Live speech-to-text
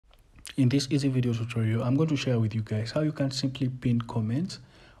In this easy video tutorial, I'm going to share with you guys how you can simply pin comments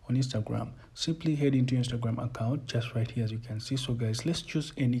on Instagram. Simply head into your Instagram account just right here as you can see. So guys, let's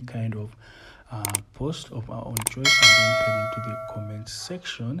choose any kind of post of our own choice and then head into the comment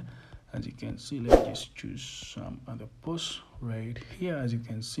section. As you can see, let's just choose some other posts right here as you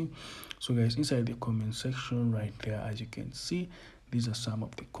can see. So guys, inside the comment section right there as you can see, these are some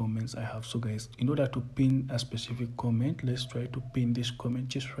of the comments I have. So guys, in order to pin a specific comment, let's try to pin this comment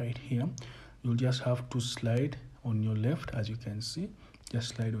just right here. You'll just have to slide on your left as you can see.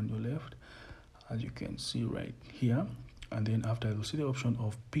 Just slide on your left as you can see right here, and then after you'll see the option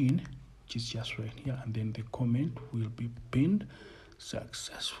of pin, which is just right here, and then the comment will be pinned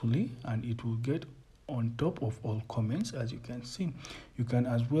successfully and it will get on top of all comments as you can see. You can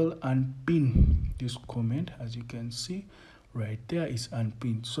as well unpin this comment as you can see right there is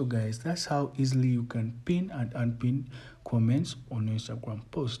unpinned. So guys, that's how easily you can pin and unpin comments on your Instagram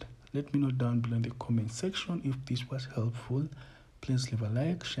post. Let me know down below in the comment section if this was helpful. Please leave a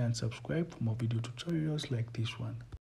like, share and subscribe for more video tutorials like this one.